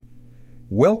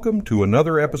Welcome to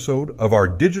another episode of our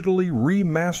digitally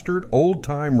remastered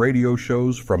old-time radio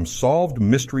shows from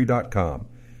SolvedMystery.com.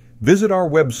 Visit our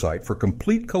website for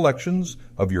complete collections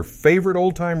of your favorite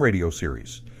old-time radio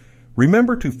series.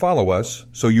 Remember to follow us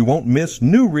so you won't miss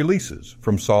new releases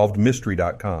from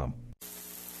SolvedMystery.com.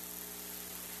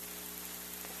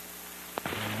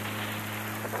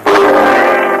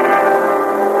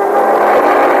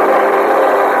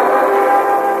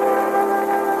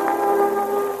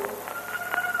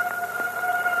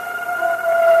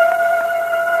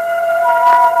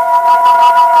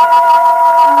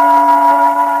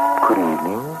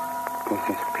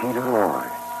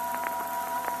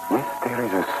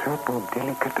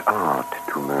 Delicate art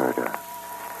to murder.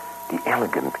 The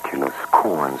elegant killer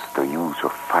scorns the use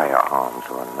of firearms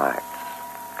or knives.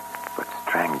 But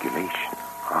strangulation,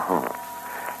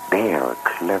 there a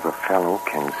clever fellow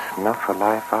can snuff a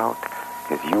life out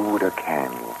as you would a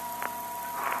candle.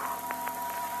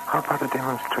 How about a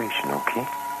demonstration, okay?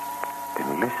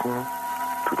 Then listen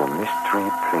to the Mystery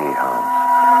Playhouse.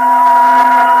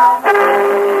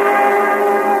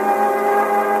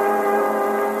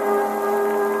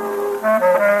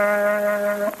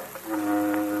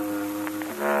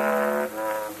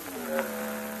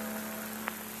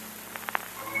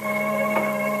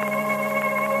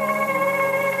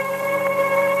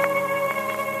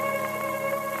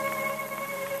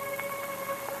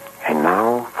 And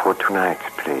now for tonight's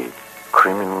play,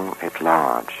 Criminal at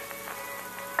Large.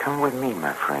 Come with me,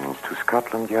 my friends, to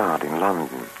Scotland Yard in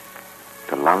London,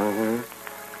 the London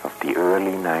of the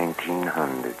early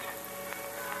 1900s.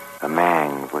 A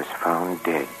man was found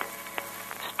dead,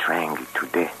 strangled to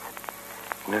death,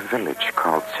 in a village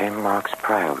called St. Mark's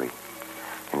Priory,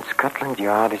 and Scotland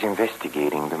Yard is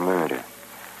investigating the murder.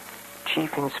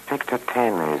 Chief Inspector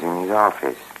Tanner is in his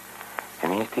office,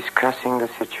 and he's discussing the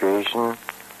situation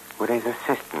with his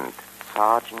assistant,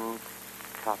 Sergeant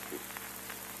Tutty.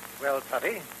 Well,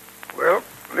 Tutty? Well,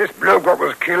 this bloke what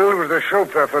was killed was the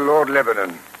chauffeur for Lord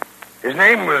Lebanon. His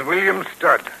name was William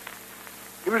Studd.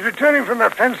 He was returning from a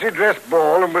fancy dress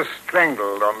ball and was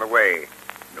strangled on the way.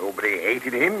 Nobody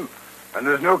hated him, and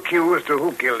there's no clue as to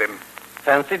who killed him.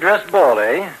 Fancy dress ball,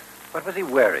 eh? What was he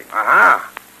wearing?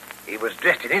 Aha! He was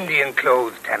dressed in Indian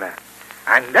clothes, Tanner.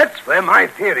 And that's where my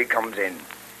theory comes in.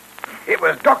 It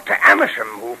was Dr. Amersham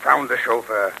who found the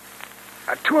chauffeur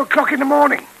at 2 o'clock in the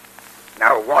morning.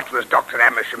 Now, what was Dr.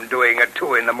 Amersham doing at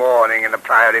 2 in the morning in the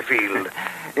Priory Field?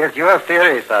 It's your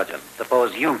theory, Sergeant.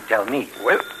 Suppose you tell me.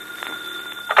 Well,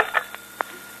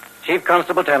 Chief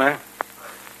Constable Tanner,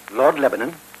 Lord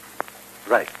Lebanon.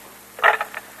 Right.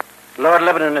 Lord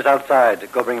Lebanon is outside.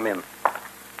 Go bring him in.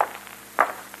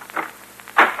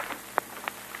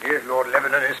 Here's Lord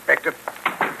Lebanon, Inspector.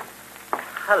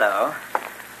 Hello.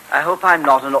 I hope I'm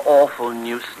not an awful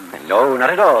nuisance. No, not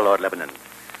at all, Lord Lebanon.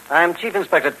 I'm Chief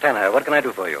Inspector Tanner. What can I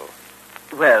do for you?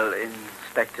 Well,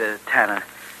 Inspector Tanner,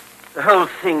 the whole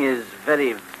thing is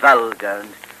very vulgar, and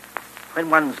when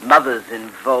one's mother's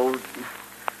involved,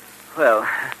 well,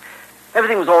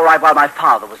 everything was all right while my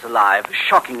father was alive.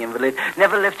 Shocking invalid.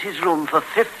 Never left his room for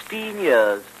 15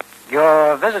 years.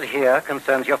 Your visit here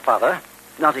concerns your father?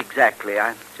 Not exactly.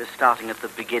 I'm just starting at the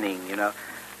beginning, you know.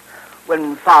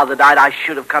 When Father died, I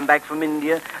should have come back from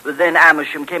India, but then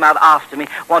Amersham came out after me,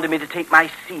 wanted me to take my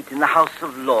seat in the House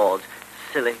of Lords.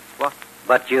 Silly, what?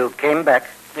 But you came back?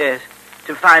 Yes,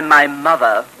 to find my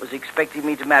mother was expecting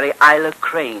me to marry Isla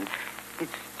Crane.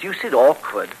 It's deuced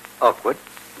awkward. Awkward?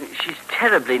 She's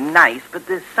terribly nice, but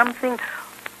there's something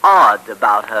odd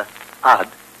about her. Odd?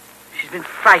 She's been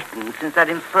frightened since that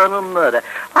infernal murder.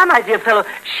 Why, my dear fellow,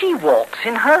 she walks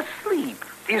in her sleep.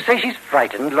 You say she's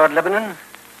frightened, Lord Lebanon?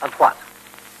 Of what?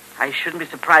 I shouldn't be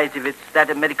surprised if it's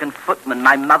that American footman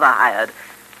my mother hired.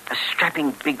 A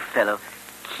strapping big fellow.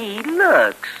 He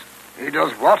lurks. He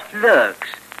does what? Lurks.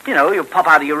 You know, you pop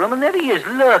out of your room and there he is,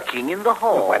 lurking in the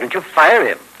hall. Well, why don't you fire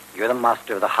him? You're the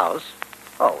master of the house.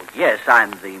 Oh, yes,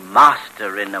 I'm the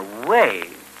master in a way.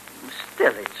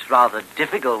 Still, it's rather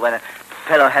difficult when a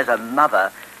fellow has a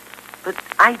mother. But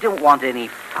I don't want any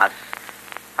fuss.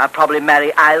 I'll probably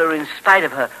marry Isla in spite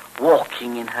of her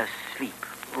walking in her sleep.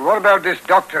 What about this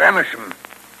Dr. Amersham?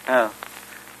 Oh.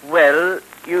 Well,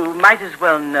 you might as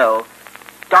well know.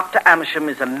 Dr. Amersham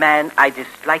is a man I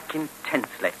dislike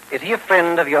intensely. Is he a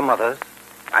friend of your mother's?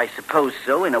 I suppose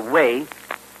so, in a way.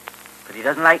 But he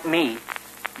doesn't like me.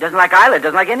 He doesn't like Isla,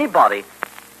 doesn't like anybody.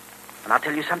 And I'll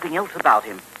tell you something else about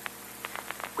him.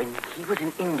 When he was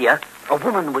in India, a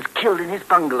woman was killed in his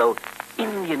bungalow.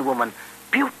 Indian woman.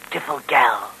 Beautiful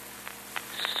gal.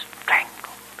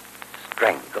 Strangled.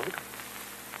 Strangled?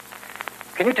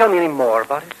 Can you tell me any more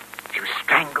about it? She was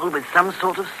strangled with some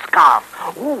sort of scarf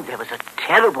Oh, there was a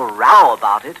terrible row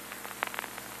about it.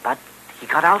 But he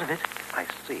got out of it. I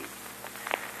see.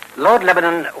 Lord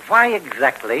Lebanon, why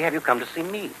exactly have you come to see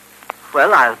me?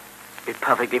 Well, I'll be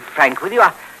perfectly frank with you.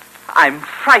 I'm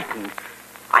frightened.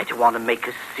 I don't want to make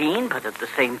a scene, but at the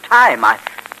same time, I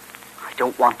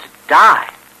don't want to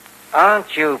die.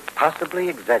 Aren't you possibly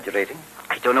exaggerating?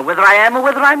 I don't know whether I am or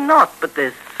whether I'm not, but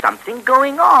there's something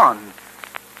going on.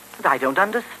 And I don't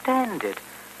understand it.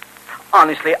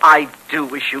 Honestly, I do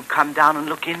wish you'd come down and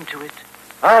look into it.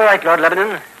 All right, Lord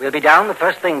Lebanon. We'll be down the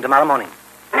first thing tomorrow morning.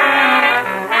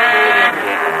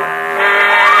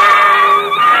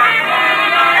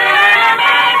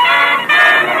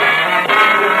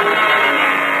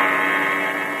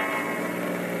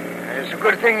 It's a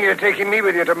good thing you're taking me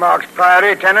with you to Mark's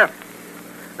Priory, Tanner.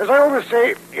 As I always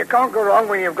say, you can't go wrong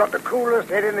when you've got the coolest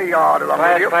head in the yard along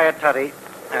with you. Quiet, Toddy.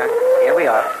 Here we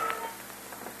are.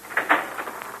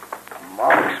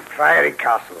 Mark's Priory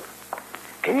Castle.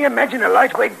 Can you imagine a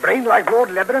lightweight brain like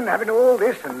Lord Lebanon having all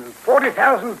this and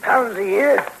 £40,000 a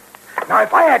year? Now,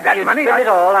 if I had that You'd money, spend it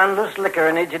all on loose liquor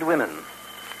and aged women.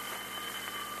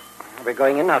 We're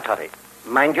going in now, Toddy.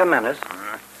 Mind your manners.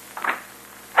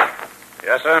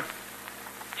 Yes, sir?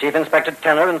 Chief Inspector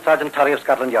Tanner and Sergeant Toddy of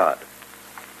Scotland Yard.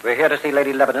 We're here to see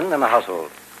Lady Lebanon and the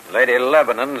household. Lady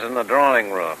Lebanon's in the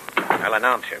drawing room. I'll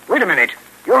announce you. wait a minute.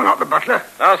 You're not the butler.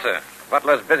 No, sir.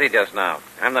 Butler's busy just now.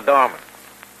 I'm the doorman.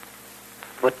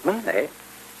 Footman, eh?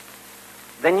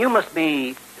 Then you must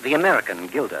be the American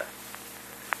Gilda.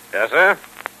 Yes, sir?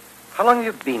 How long have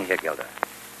you been here, Gilda?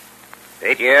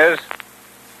 8 years?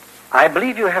 I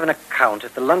believe you have an account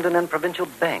at the London and Provincial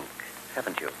Bank,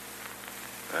 haven't you?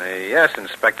 Yes,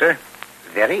 Inspector.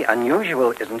 Very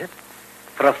unusual, isn't it?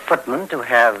 For a footman to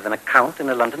have an account in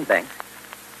a London bank.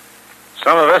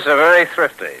 Some of us are very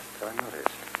thrifty. So I noticed.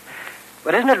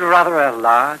 But isn't it rather a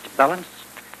large balance?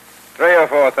 3,000 or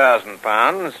 4,000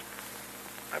 pounds.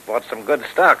 I bought some good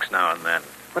stocks now and then.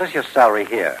 What is your salary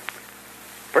here?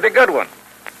 Pretty good one.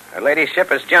 Her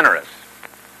ladyship is generous.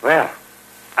 Well,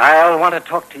 I'll want to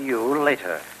talk to you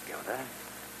later, Gilda.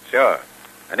 Sure.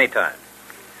 Anytime.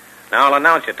 Now I'll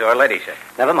announce you to her ladyship.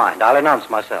 Never mind. I'll announce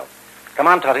myself. Come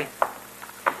on, Toddy.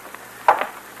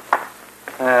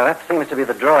 That seems to be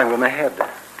the drawing room ahead.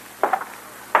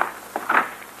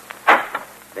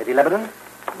 Lady Lebanon?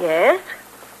 Yes?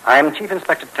 I'm Chief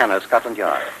Inspector Tanner, Scotland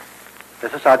Yard.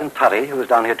 This is Sergeant Toddy, who was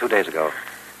down here 2 days ago.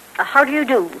 How do you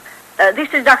do?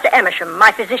 This is Dr. Emersham,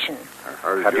 my physician.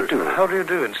 How do you do? How do you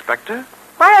do, Inspector?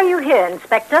 Why are you here,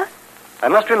 Inspector? I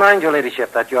must remind your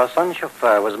ladyship that your son's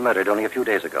chauffeur was murdered only a few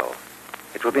days ago.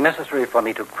 It will be necessary for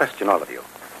me to question all of you.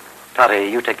 Toddy,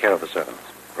 you take care of the servants.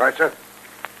 Right, sir.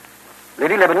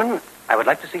 Lady Lebanon, I would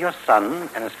like to see your son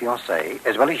and his fiancée,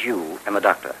 as well as you and the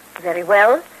doctor. Very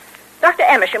well. Dr.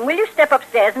 Emersham, will you step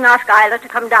upstairs and ask Isla to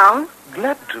come down?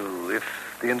 Glad to, if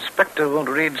the inspector won't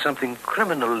read something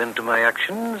criminal into my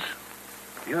actions.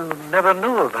 You never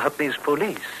know about these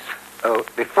police. Oh,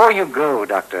 before you go,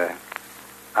 Doctor,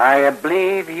 I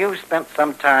believe you spent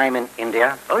some time in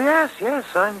India. Oh, yes,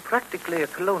 I'm practically a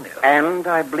colonial. And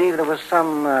I believe there was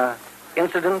some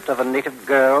incident of a native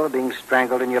girl being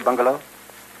strangled in your bungalow.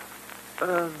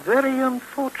 A very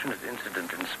unfortunate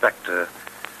incident, Inspector.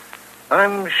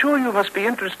 I'm sure you must be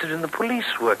interested in the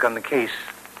police work on the case.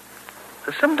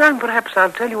 Sometime, perhaps,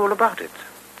 I'll tell you all about it.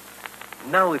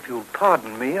 Now, if you'll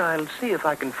pardon me, I'll see if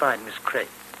I can find Miss Craig.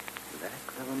 Very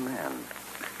clever man.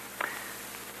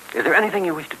 Is there anything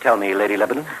you wish to tell me, Lady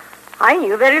Lebanon? I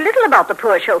knew very little about the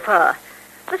poor chauffeur.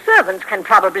 The servants can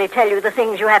probably tell you the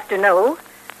things you have to know.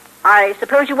 I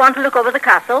suppose you want to look over the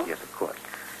castle? Yes, of course.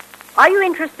 Are you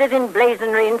interested in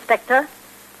blazonry, Inspector?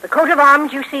 The coat of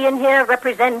arms you see in here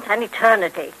represent an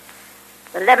eternity.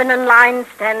 The Lebanon line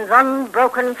stands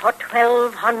unbroken for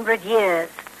 1,200 years.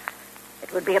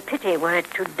 It would be a pity were it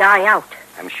to die out.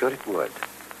 I'm sure it would.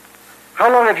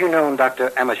 How long have you known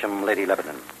Dr. Amersham, Lady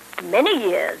Lebanon? Many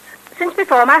years, since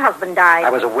before my husband died. I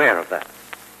was aware of that.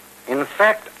 In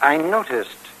fact, I noticed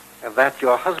that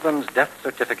your husband's death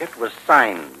certificate was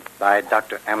signed by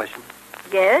Dr. Amersham.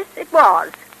 Yes, it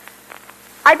was.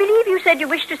 I believe you said you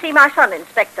wished to see my son,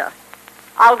 Inspector.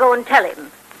 I'll go and tell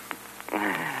him.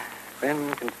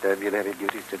 When constabulary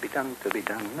duties to be done, a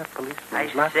policeman.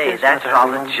 I say, that's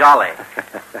rather jolly.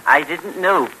 I didn't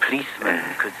know policemen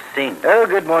could sing. Oh,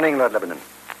 good morning, Lord Lebanon.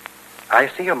 I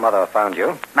see your mother found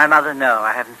you. My mother, no,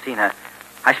 I haven't seen her.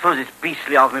 I suppose it's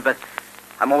beastly of me, but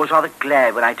I'm always rather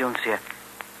glad when I don't see her.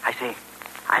 I say,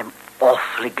 I'm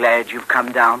awfully glad you've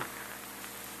come down.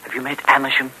 Have you met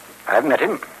Amersham? I've met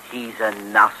him. He's a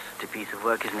nasty piece of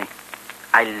work, isn't he?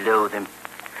 I loathe him.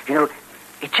 You know,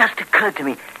 it just occurred to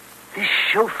me, this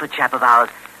chauffeur chap of ours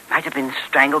Might have been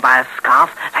strangled by a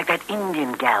scarf like that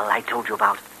Indian gal I told you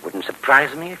about. Wouldn't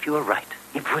surprise me if you were right.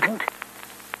 It wouldn't?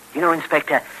 You know,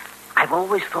 Inspector, I've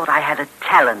always thought I had a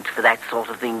talent for that sort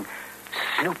of thing.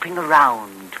 Snooping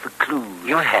around for clues.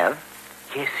 You have?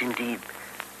 Yes, indeed.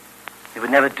 It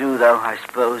would never do, though, I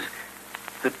suppose.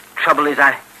 The trouble is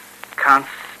I can't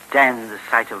stand the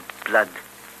sight of blood.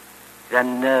 It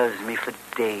unnerves me for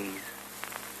days.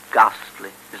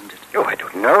 Ghastly, isn't it? Oh, I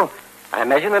don't know. I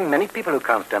imagine there are many people who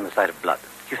can't stand the sight of blood.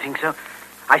 You think so?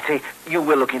 I say, you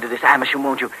will look into this, Amersham,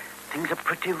 won't you? Things are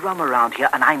pretty rum around here,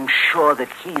 and I'm sure that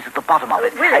he's at the bottom of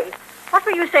it. Willie, what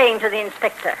were you saying to the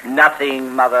inspector?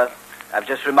 Nothing, Mother. I'm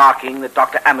just remarking that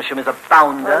Dr. Amersham is a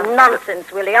bounder. Oh,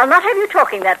 nonsense, Willie. I'll not have you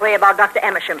talking that way about Dr.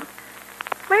 Amersham.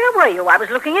 Where were you? I was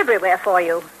looking everywhere for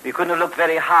you. You couldn't have looked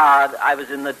very hard. I was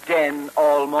in the den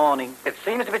all morning. It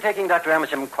seems to be taking Dr.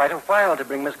 Amersham quite a while to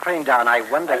bring Miss Crane down. I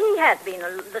wonder... He has been a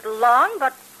little long,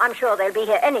 but I'm sure they'll be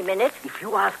here any minute. If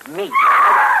you ask me...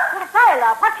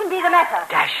 Tyler, what can be the matter?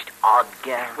 Dashed odd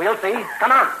girl. We'll see.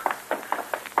 Come on.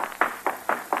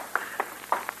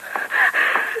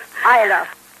 Tyler,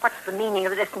 what's the meaning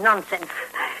of this nonsense?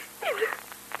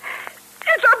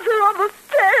 It's up there on the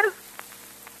stairs.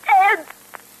 And...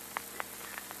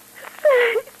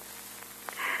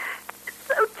 It's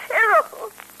so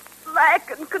terrible.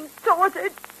 Black and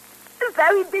contorted. As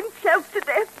though he'd been choked to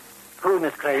death. Who,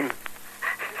 Miss Crane?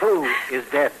 Who is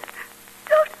dead?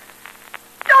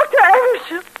 Dr.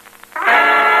 Amersham.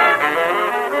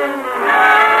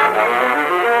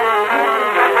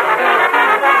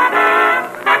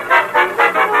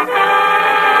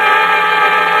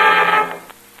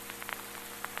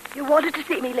 You wanted to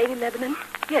see me, Lady Lebanon?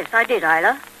 Yes, I did,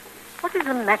 Isla. What is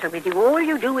the matter with you? All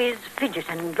you do is fidget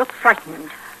and look frightened.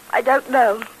 I don't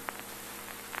know.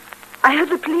 I heard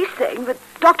the police saying that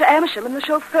Dr. Amersham and the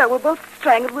chauffeur were both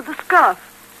strangled with a scarf.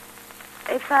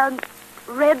 They found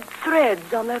red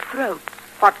threads on their throats.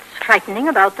 What's frightening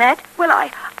about that? Well,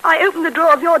 I opened the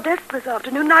drawer of your desk this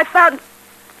afternoon and I found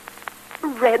a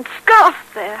red scarf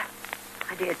there.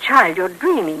 My dear child, you're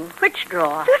dreaming. Which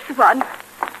drawer? This one.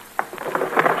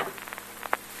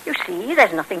 You see,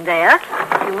 there's nothing there.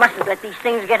 You mustn't let these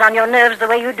things get on your nerves the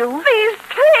way you do. These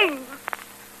things!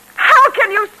 How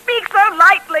can you speak so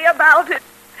lightly about it?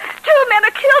 2 men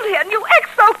are killed here and you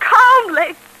act so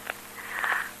calmly.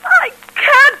 I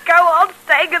can't go on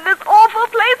staying in this awful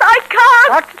place. I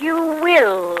can't. What you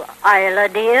will, Isla,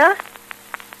 dear.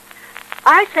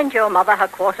 I sent your mother her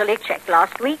quarterly check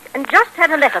last week and just had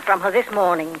a letter from her this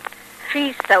morning.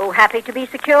 She's so happy to be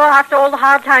secure after all the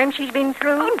hard times she's been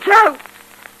through. Oh, don't.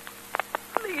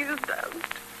 Please don't.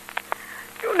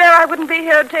 You know I wouldn't be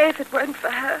here a day if it weren't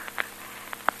for her.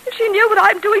 If she knew what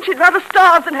I'm doing, she'd rather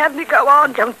starve than have me go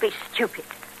on. Don't be stupid.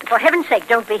 And for heaven's sake,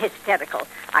 don't be hysterical.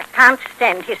 I can't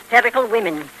stand hysterical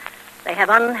women. They have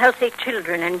unhealthy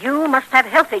children, and you must have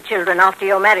healthy children after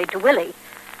you're married to Willie.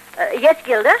 Yes,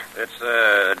 Gilda? It's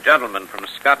a gentleman from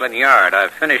Scotland Yard.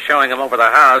 I've finished showing him over the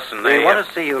house, and We want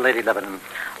to see you, Lady Lebanon.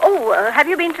 Oh, have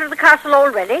you been through the castle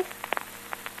already?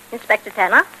 Inspector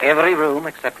Tanner? Every room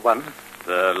except one.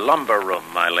 The lumber room,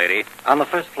 my lady. On the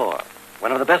first floor.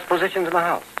 One of the best positions in the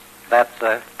house. That's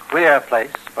a queer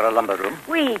place for a lumber room.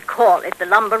 We call it the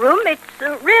lumber room. It's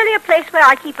really a place where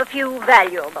I keep a few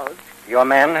valuables. Your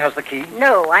man has the key?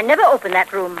 No, I never open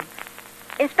that room.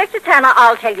 Inspector Tanner,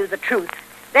 I'll tell you the truth.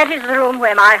 That is the room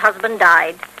where my husband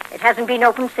died. It hasn't been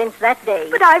opened since that day.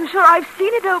 But I'm sure I've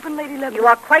seen it open, Lady Lebanon. You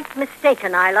are quite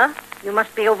mistaken, Isla. You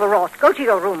must be overwrought. Go to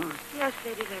your room. Yes,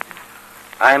 Lady Lebanon.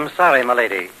 I'm sorry, my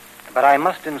lady, but I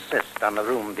must insist on the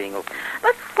room being open.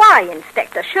 But why,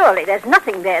 Inspector? Surely there's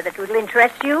nothing there that will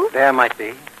interest you. There might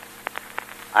be.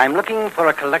 I'm looking for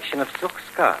a collection of silk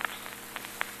scarves,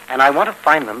 and I want to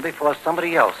find them before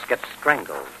somebody else gets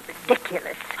strangled.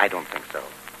 Ridiculous. I don't think so.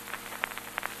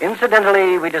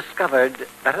 Incidentally, we discovered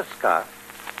that a scarf,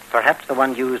 perhaps the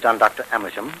one used on Dr.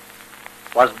 Amersham,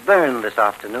 was burned this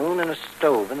afternoon in a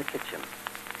stove in the kitchen.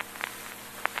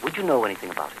 Would you know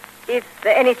anything about it? If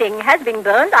anything has been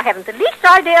burned, I haven't the least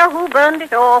idea who burned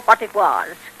it or what it was.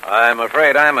 I'm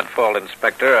afraid I'm at fault,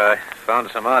 Inspector. I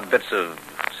found some odd bits of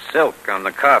silk on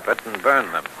the carpet and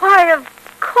burned them. Why, of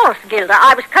course, Gilda.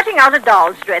 I was cutting out a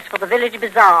doll's dress for the village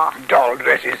bazaar. Doll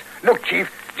dresses. Look,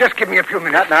 Chief, just give me a few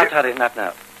minutes. Not now, Toddy, not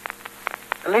now.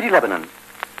 Lady Lebanon,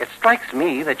 it strikes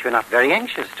me that you're not very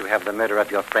anxious to have the murder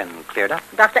of your friend cleared up.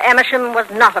 Dr. Amersham was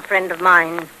not a friend of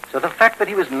mine. So the fact that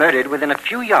he was murdered within a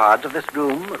few yards of this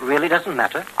room really doesn't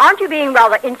matter? Aren't you being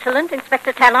rather insolent,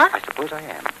 Inspector Tanner? I suppose I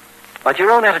am. But your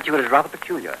own attitude is rather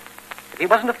peculiar. It he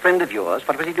wasn't a friend of yours,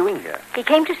 what was he doing here? He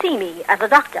came to see me as a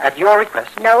doctor. At your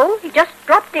request? No, he just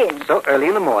dropped in. So early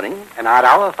in the morning, an odd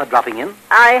hour for dropping in?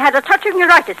 I had a touch of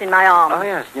neuritis in my arm. Oh,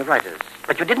 yes, neuritis.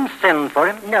 But you didn't send for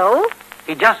him? No.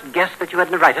 He just guessed that you had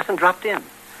neuritis and dropped in.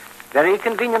 Very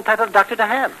convenient type of doctor to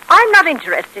have. I'm not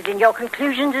interested in your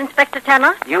conclusions, Inspector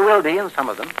Tanner. You will be in some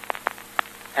of them.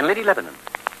 And Lady Lebanon,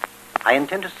 I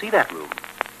intend to see that room,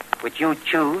 which you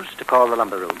choose to call the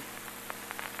lumber room.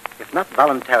 If not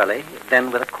voluntarily,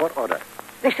 then with a court order.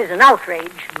 This is an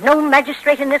outrage. No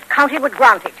magistrate in this county would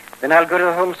grant it. Then I'll go to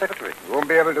the Home Secretary. You won't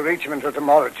be able to reach him until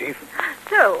tomorrow, Chief.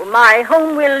 So, my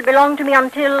home will belong to me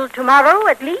until tomorrow,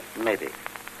 at least? Maybe.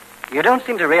 You don't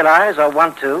seem to realize, or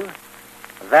want to,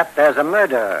 that there's a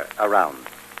murderer around.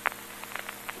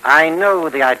 I know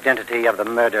the identity of the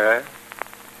murderer,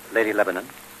 Lady Lebanon,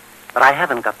 but I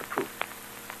haven't got the proof.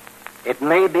 It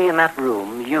may be in that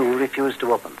room you refuse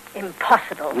to open.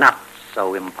 Impossible. Not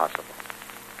so impossible.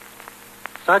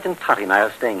 Sergeant Totty and I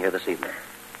are staying here this evening.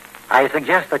 I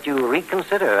suggest that you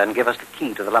reconsider and give us the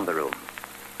key to the lumber room.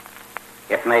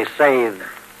 It may save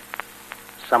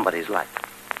somebody's life.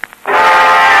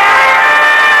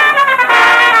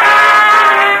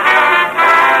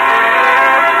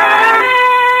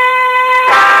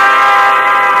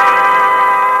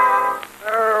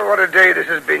 Oh, what a day this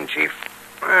has been, Chief.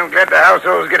 I'm glad the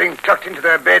household's getting tucked into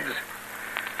their beds.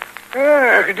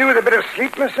 I could do with a bit of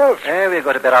sleep myself. We'll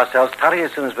go to bed ourselves, Totty,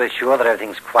 as soon as we're sure that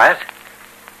everything's quiet.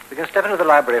 We can step into the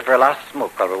library for a last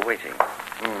smoke while we're waiting.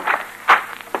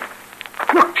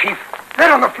 Look, Chief.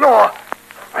 There on the floor.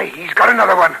 Why, he's got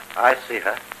another one. I see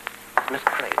her. Miss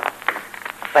Crane.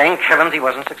 Thank heavens he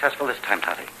wasn't successful this time,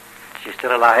 Totty. She's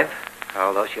still alive,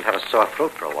 although she'll have a sore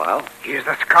throat for a while. Here's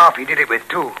the scarf he did it with,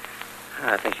 too.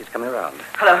 I think she's coming around.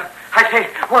 Hello. I say,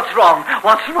 what's wrong?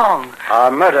 What's wrong? Our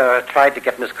murderer tried to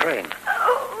get Miss Crane.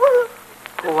 Oh,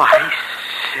 I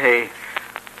say,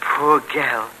 poor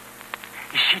gal.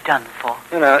 Is she done for?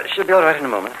 You know, she'll be all right in a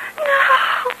moment. No.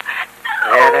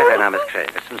 There, now, Miss Crane.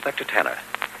 It's Inspector Tanner.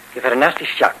 You've had a nasty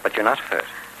shock, but you're not hurt.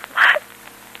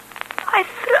 My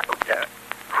throat.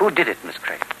 Who did it, Miss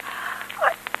Crane?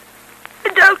 I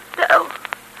don't know.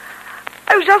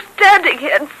 I was just standing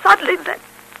here and suddenly that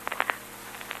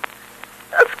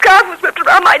a scarf was whipped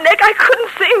around my neck. I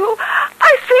couldn't see who.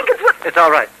 I think it was... It's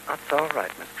all right. That's all right,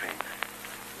 Miss Crane.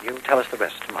 You'll tell us the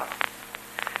rest tomorrow.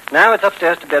 Now it's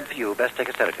upstairs to bed for you. Best take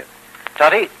a sedative.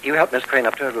 Totty, you help Miss Crane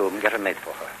up to her room and get her made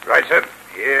for her. Right, sir.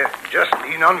 Here, just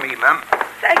lean on me, ma'am.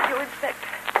 Thank you, Inspector.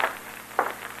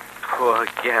 Poor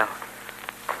gal.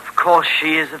 Of course,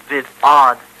 she is a bit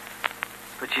odd,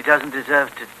 but she doesn't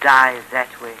deserve to die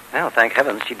that way. Well, thank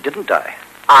heavens she didn't die.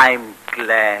 I'm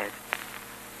glad.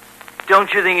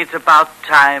 Don't you think it's about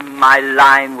time my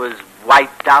line was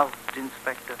wiped out,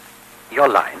 Inspector? Your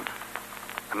line?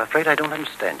 I'm afraid I don't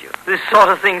understand you. This sort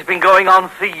of thing's been going on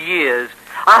for years.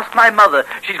 Ask my mother.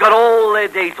 She's got all their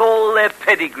dates, all their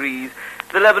pedigrees.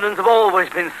 The Lebanons have always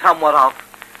been somewhat off.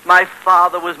 My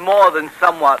father was more than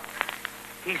somewhat.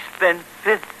 He spent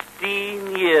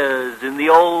 15 years in the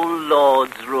old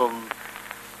Lord's room,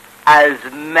 as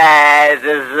mad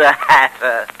as a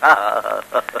hatter. I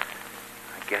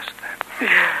guessed that.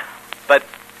 But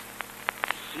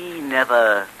he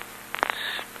never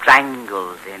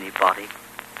strangled anybody.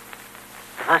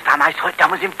 The first time I saw it done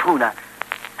was in Pune.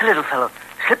 A little fellow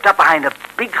slipped up behind a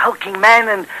big hulking man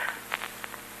and...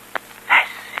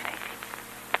 Fascinating.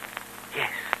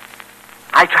 Yes.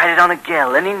 I tried it on a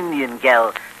gal, an Indian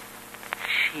gal.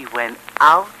 She went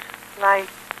out like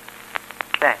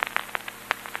that.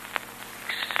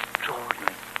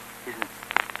 Extraordinary, isn't it?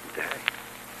 Very.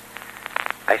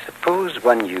 I suppose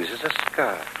one uses a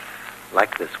scarf,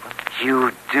 like this one.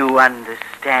 You do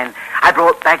understand. I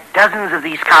brought back dozens of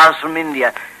these scarves from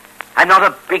India. I'm not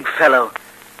a big fellow,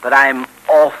 but I'm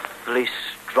awfully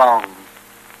strong.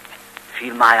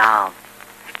 Feel my arm.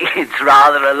 It's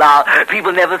rather alarming.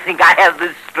 People never think I have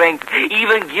this strength.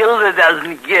 Even Gilda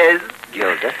doesn't guess.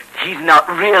 Gilda? He's not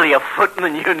really a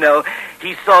footman, you know.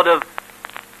 He's sort of...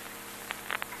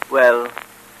 Well,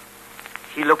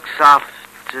 he looks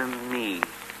after me.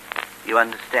 You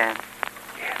understand?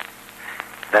 Yes.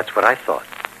 That's what I thought.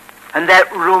 And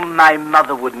that room my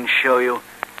mother wouldn't show you.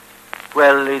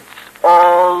 Well, it's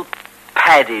all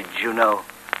padded, you know.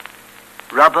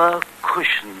 Rubber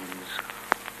cushions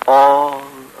all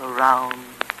around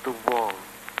the walls.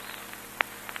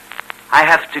 I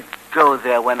have to go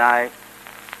there when I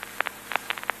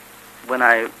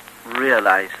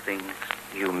realize things.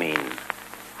 You mean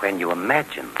when you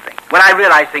imagine things? When I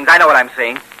realize things, I know what I'm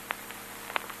saying.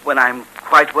 When I'm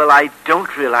quite well, I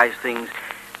don't realize things.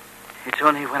 It's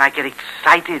only when I get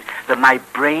excited that my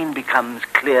brain becomes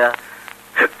clear.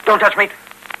 Don't touch me.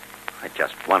 I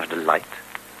just wanted a light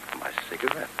for my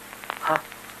cigarette. Huh?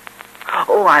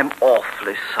 Oh, I'm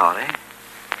awfully sorry.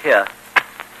 Here.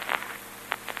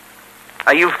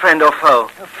 Are you friend or foe?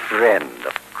 A friend,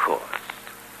 of course.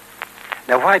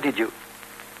 Now, why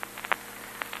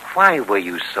were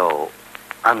you so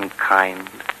unkind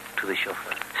to the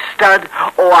chauffeur? Stud?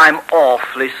 Oh, I'm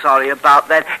awfully sorry about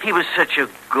that. He was such a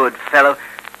good fellow.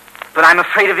 But I'm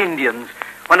afraid of Indians.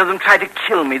 One of them tried to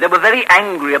kill me. They were very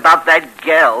angry about that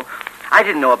gal. I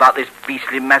didn't know about this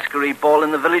beastly masquerade ball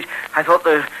in the village. I thought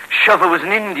the chauffeur was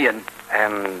an Indian.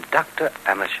 And Dr.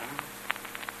 Amersham?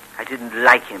 I didn't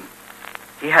like him.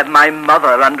 He had my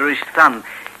mother under his thumb.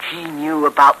 He knew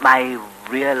about my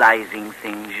realizing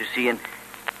things, you see, and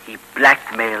he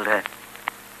blackmailed her.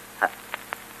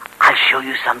 I'll show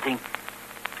you something.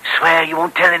 Swear you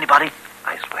won't tell anybody.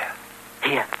 I swear.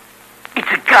 Here.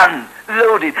 It's a gun,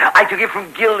 loaded. I took it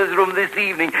from Gilda's room this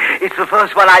evening. It's the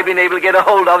first one I've been able to get a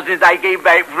hold of since I came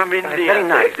back from India. Very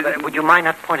nice. Would you mind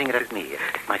not pointing it at me? It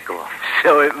might go off.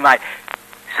 So it might.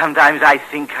 Sometimes I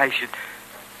think I should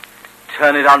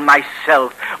turn it on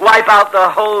myself. Wipe out the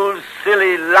whole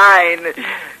silly line.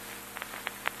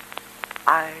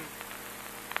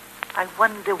 I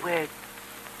wonder where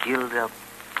Gilda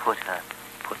put her.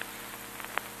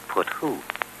 Put who?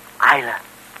 Isla.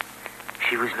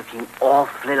 She was looking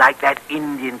awfully like that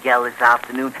Indian gal this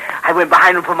afternoon. I went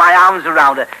behind her and put my arms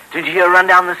around her. Did you hear her run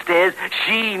down the stairs?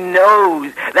 She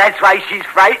knows. That's why she's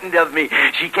frightened of me.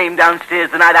 She came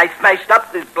downstairs the night I smashed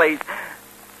up this place.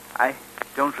 I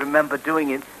don't remember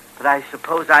doing it, but I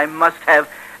suppose I must have.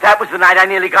 That was the night I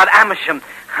nearly got Amersham.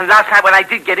 And last night when I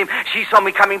did get him, she saw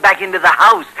me coming back into the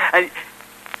house. And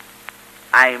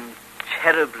I'm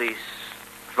terribly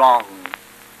strong.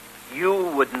 You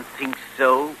wouldn't think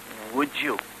so, would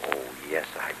you? Oh, yes,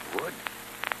 I would.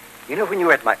 You know, when you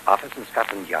were at my office in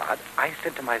Scotland Yard, I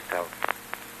said to myself,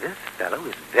 this fellow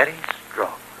is very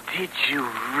strong. Did you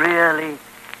really?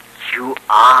 You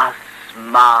are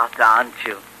smart, aren't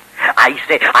you? I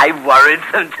say, I worried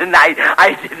them tonight.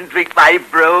 I didn't drink my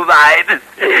bromide.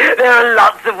 There are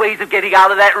lots of ways of getting out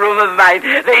of that room of mine.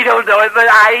 They don't know it, but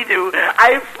I do.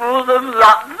 I fool them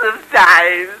lots of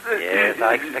times. Yes,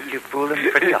 I expect you fool them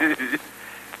pretty often.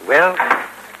 Well,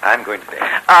 I'm going to bed.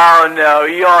 Oh, no,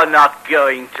 you're not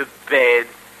going to bed.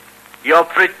 You're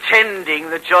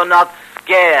pretending that you're not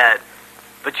scared.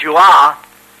 But you are.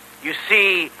 You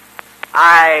see,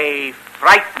 I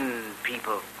frighten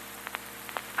people.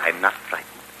 I'm not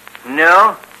frightened.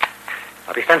 No?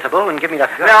 I'll be sensible and give me that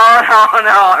gun. No.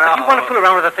 You want to fool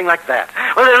around with a thing like that?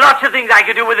 Well, there are lots of things I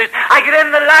could do with this. I could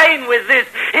end the line with this.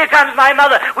 Here comes my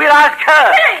mother. We'll ask her.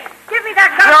 Billy, give me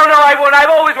that gun. No, I won't. I've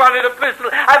always wanted a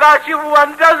pistol. I've asked you 1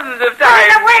 dozen of times.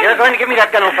 Get it away. You're going to give me that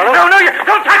gun, old fellow? No, you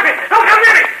don't touch me. Don't come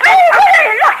near me.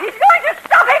 Billy, look, he's going to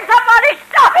stop him. Somebody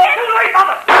stop him. Too late,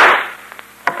 Mother.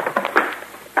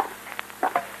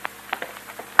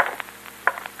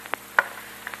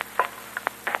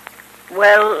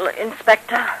 Well,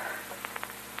 Inspector?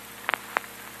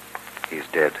 He's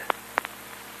dead.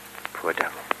 Poor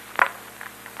devil.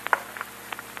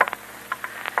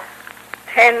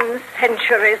 10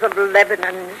 centuries of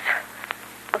Lebanon's,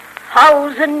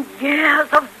 1,000 years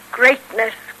of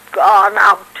greatness gone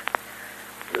out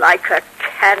like a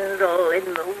candle in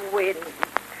the wind.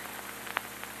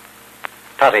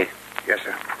 Toddy. Yes,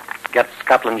 sir. Get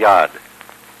Scotland Yard.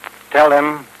 Tell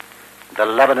them the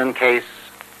Lebanon case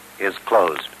is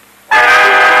closed.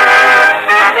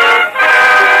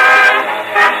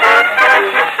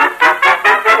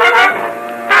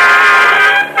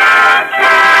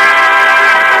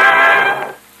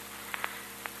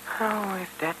 Oh,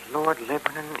 if that Lord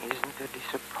Lebanon isn't a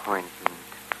disappointment.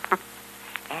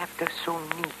 After so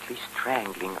neatly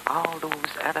strangling all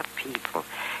those other people,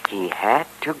 he had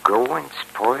to go and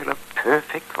spoil a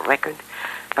perfect record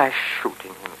by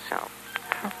shooting himself.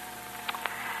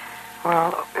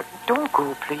 Well, don't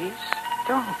go, please.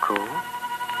 Don't go.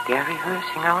 They're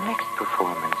rehearsing our next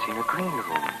performance in a green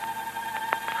room.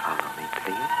 Follow me,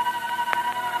 please.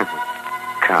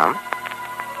 Come.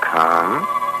 Are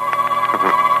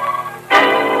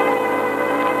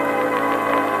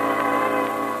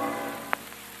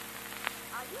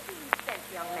you being sent,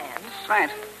 young man?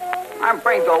 Science. My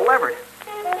brain's all levered.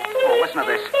 Oh, listen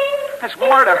to this. It's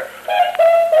murder.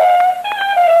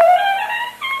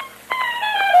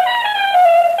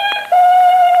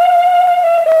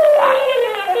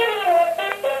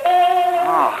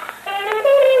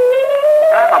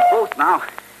 Now,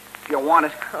 if you want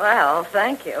it. Well,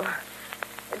 thank you.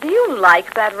 Do you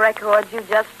like that record you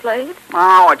just played?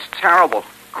 Oh, it's terrible.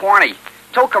 Corny.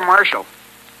 Too commercial.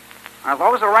 Are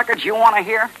those the records you want to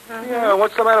hear? Yeah,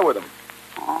 what's the matter with him?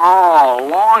 Oh,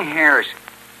 long hairs.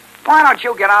 Why don't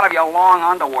you get out of your long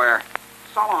underwear?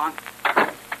 So long.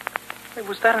 Hey,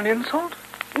 was that an insult?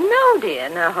 No, dear,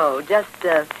 no. Just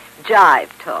jive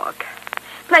talk.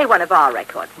 Play one of our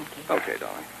records, Nicky. Okay,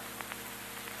 darling.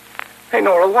 Hey,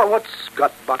 Nora, what's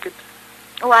gut bucket?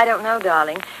 Oh, I don't know,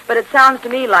 darling, but it sounds to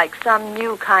me like some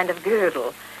new kind of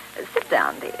girdle. Sit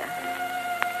down, dear.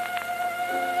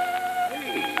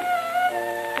 Hey,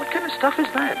 what kind of stuff is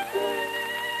that?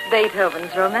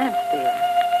 Beethoven's Romance, dear.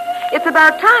 It's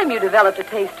about time you developed a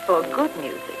taste for good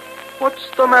music. What's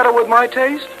the matter with my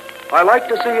taste? I like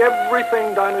to see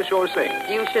everything Dinah Shore sings.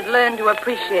 You should learn to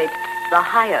appreciate the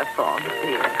higher forms,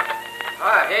 dear.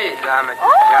 Oh, here's Mr.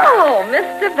 Oh,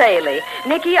 Mr. Bailey.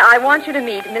 Nicky, I want you to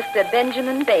meet Mr.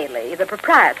 Benjamin Bailey, the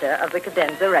proprietor of the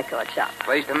Cadenza Record Shop.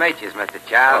 Pleased to meet you, Mr.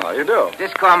 Charles. Oh, you do?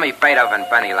 Just call me Beethoven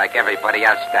Benny like everybody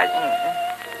else does.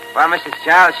 Well, Mrs.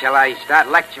 Charles, shall I start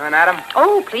lecturing at him?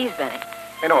 Oh, please, Benny.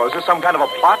 You know, is this some kind of a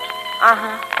plot?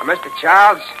 Uh-huh. Well, Mr.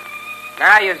 Charles,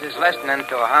 now you're just listening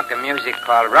to a hunk of music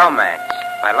called Romance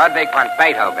by Ludwig van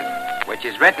Beethoven, which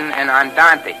is written in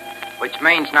Andante, which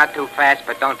means not too fast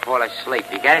but don't fall asleep.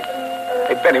 You get it?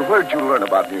 Hey, Benny, where'd you learn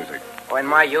about music? Oh, in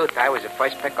my youth, I was the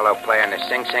first piccolo player in the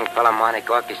Sing Sing Philharmonic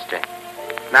Orchestra.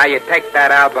 Now you take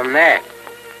that album there,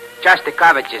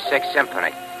 Shostakovich's Sixth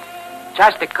Symphony.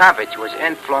 Shostakovich was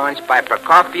influenced by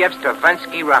Prokofiev,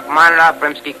 Stravinsky, Rachmaninoff,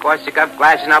 Rimsky-Korsakov,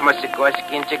 Glazunov,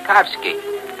 Mussorgsky, and Tchaikovsky.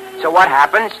 So what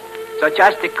happens? So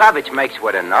Shostakovich makes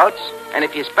with the notes, and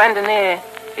if you spend an ear,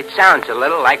 it sounds a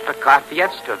little like Prokofiev,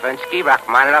 Stravinsky,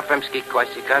 Rachmaninoff,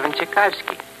 Rimsky-Korsakov, and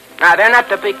Tchaikovsky. Now, they're not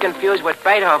to be confused with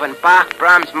Beethoven, Bach,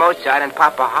 Brahms, Mozart, and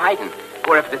Papa Haydn,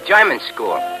 who are of the German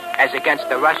school, as against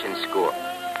the Russian school.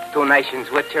 Two nations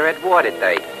which are at war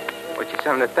today. Which is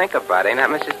something to think about, ain't that,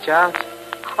 Mrs. Charles?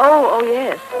 Oh,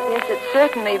 yes. Yes, it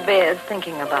certainly bears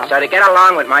thinking about. So to get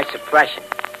along with my suppression,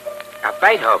 now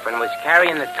Beethoven was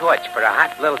carrying the torch for a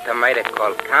hot little tomato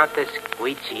called Countess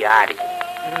Guicciardi.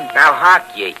 Now hark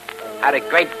ye, how the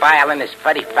great violinist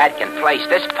Freddie Fatkin plays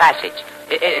this passage.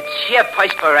 It's sheer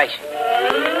perspiration.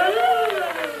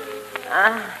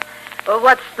 Well,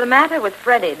 what's the matter with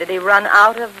Freddie? Did he run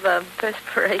out of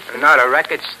perspiration? No, the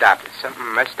record stopped.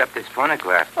 Something messed up this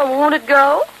phonograph. Oh, won't it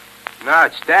go? No,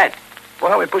 it's dead. Well,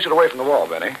 help me push it away from the wall,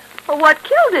 Benny. Well, what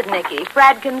killed it, Nicky?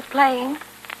 Fradkin's playing?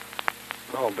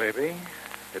 No, baby.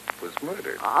 It was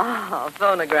murdered. Oh,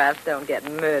 phonographs don't get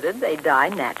murdered. They die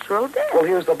natural death. Well,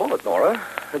 here's the bullet, Nora.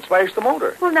 It smashed the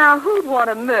motor. Well, now, who'd want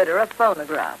to murder a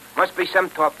phonograph? Must be some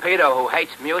torpedo who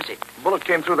hates music. The bullet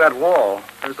came through that wall.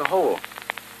 There's the hole.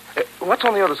 What's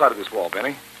on the other side of this wall,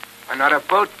 Benny? Another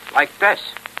boot like this.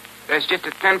 There's just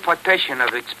a thin partition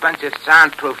of expensive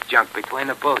soundproof junk between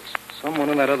the boots. Someone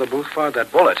in that other booth fired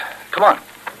that bullet. Come on.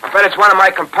 I bet it's one of my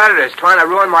competitors trying to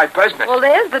ruin my business. Well,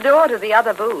 there's the door to the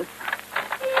other booth.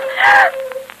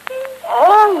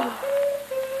 Oh!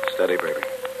 Steady, baby.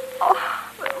 Oh,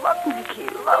 look, Nicky,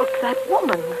 look, that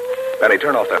woman. Benny,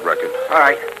 turn off that record. All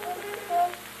right.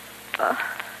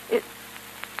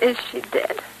 Is she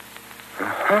dead?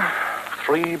 Uh-huh.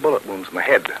 3 bullet wounds in the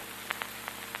head.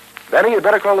 Benny, you'd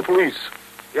better call the police.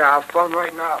 Yeah, I'll phone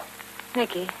right now.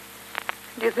 Nicky,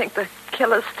 do you think the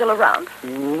killer's still around?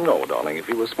 No, darling. If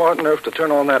he was smart enough to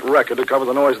turn on that record to cover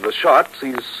the noise of the shots,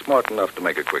 he's smart enough to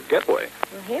make a quick getaway.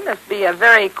 Well, he must be a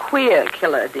very queer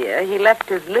killer, dear. He left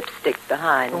his lipstick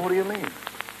behind. Well, what do you mean?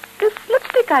 This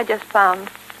lipstick I just found.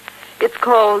 It's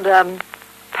called,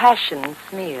 Passion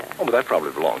Smear. Oh, but that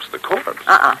probably belongs to the corpse.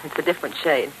 It's a different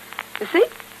shade. You see?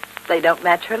 They don't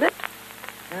match her lips.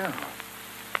 Yeah.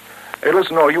 Hey,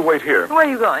 listen, Nora, you wait here. Where are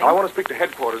you going? I want to speak to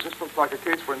headquarters. This looks like a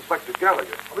case for Inspector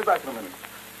Gallagher. I'll be back in a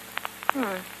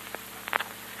minute.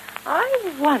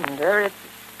 I wonder if...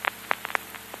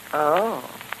 Oh,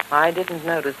 I didn't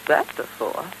notice that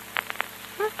before.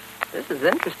 This is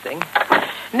interesting.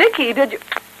 Nicky, did you...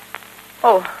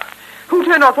 Oh, who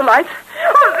turned off the lights?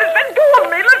 Oh, let go of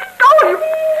me! Let go of you!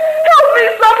 Help me!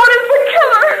 Someone is the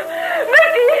killer!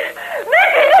 Nicky!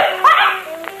 Nicky!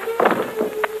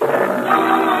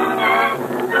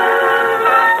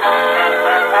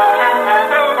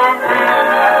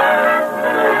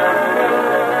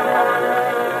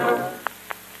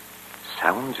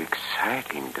 Sounds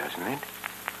exciting, doesn't it?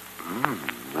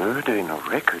 Murder in a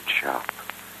record shop.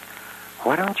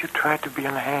 Why don't you try to be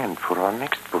on hand for our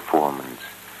next performance,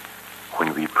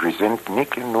 when we present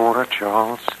Nick and Nora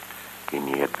Charles in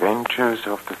The Adventures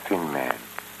of the Thin Man.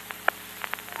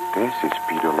 This is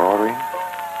Peter Lorre,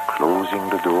 closing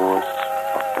the doors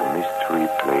of the Mystery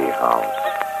Playhouse.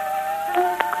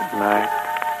 Good night.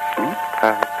 Sleep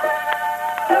tight.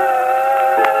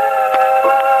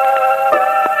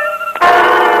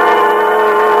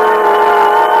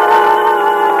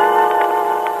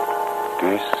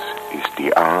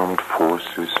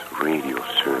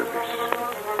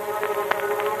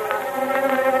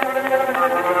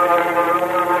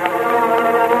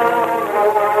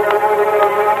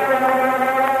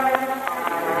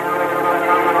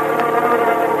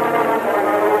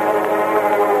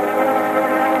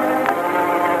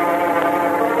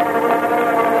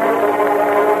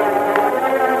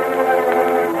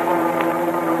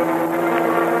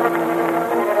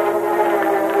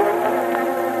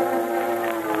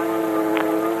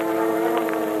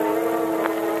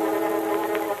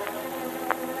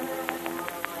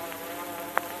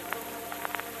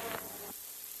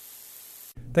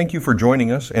 Thank you for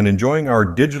joining us and enjoying our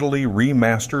digitally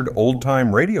remastered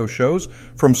old-time radio shows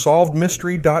from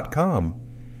SolvedMystery.com.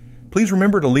 Please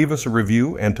remember to leave us a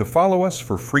review and to follow us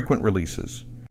for frequent releases.